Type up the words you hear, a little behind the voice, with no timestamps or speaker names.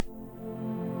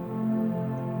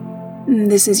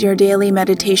This is your daily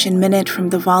meditation minute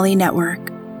from the Volley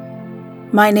Network.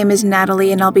 My name is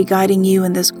Natalie, and I'll be guiding you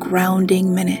in this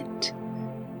grounding minute.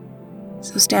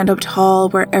 So stand up tall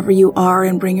wherever you are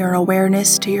and bring your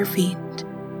awareness to your feet.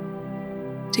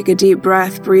 Take a deep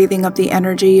breath, breathing up the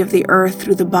energy of the earth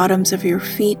through the bottoms of your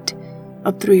feet,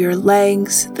 up through your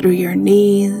legs, through your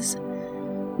knees,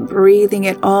 breathing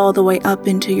it all the way up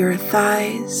into your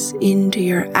thighs, into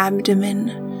your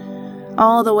abdomen,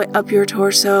 all the way up your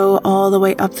torso, all the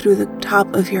way up through the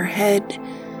top of your head,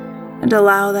 and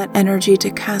allow that energy to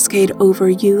cascade over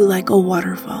you like a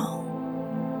waterfall.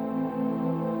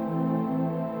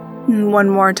 And one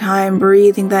more time,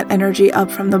 breathing that energy up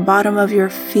from the bottom of your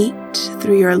feet,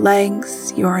 through your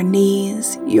legs, your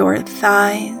knees, your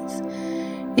thighs,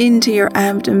 into your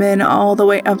abdomen, all the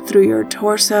way up through your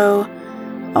torso,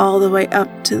 all the way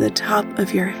up to the top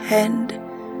of your head,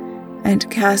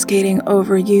 and cascading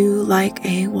over you like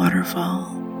a waterfall.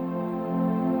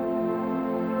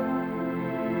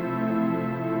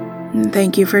 And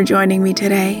thank you for joining me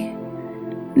today.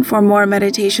 And for more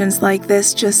meditations like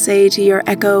this, just say to your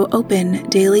Echo, "Open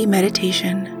Daily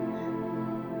Meditation."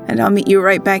 And I'll meet you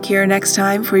right back here next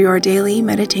time for your Daily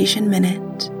Meditation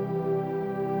Minute.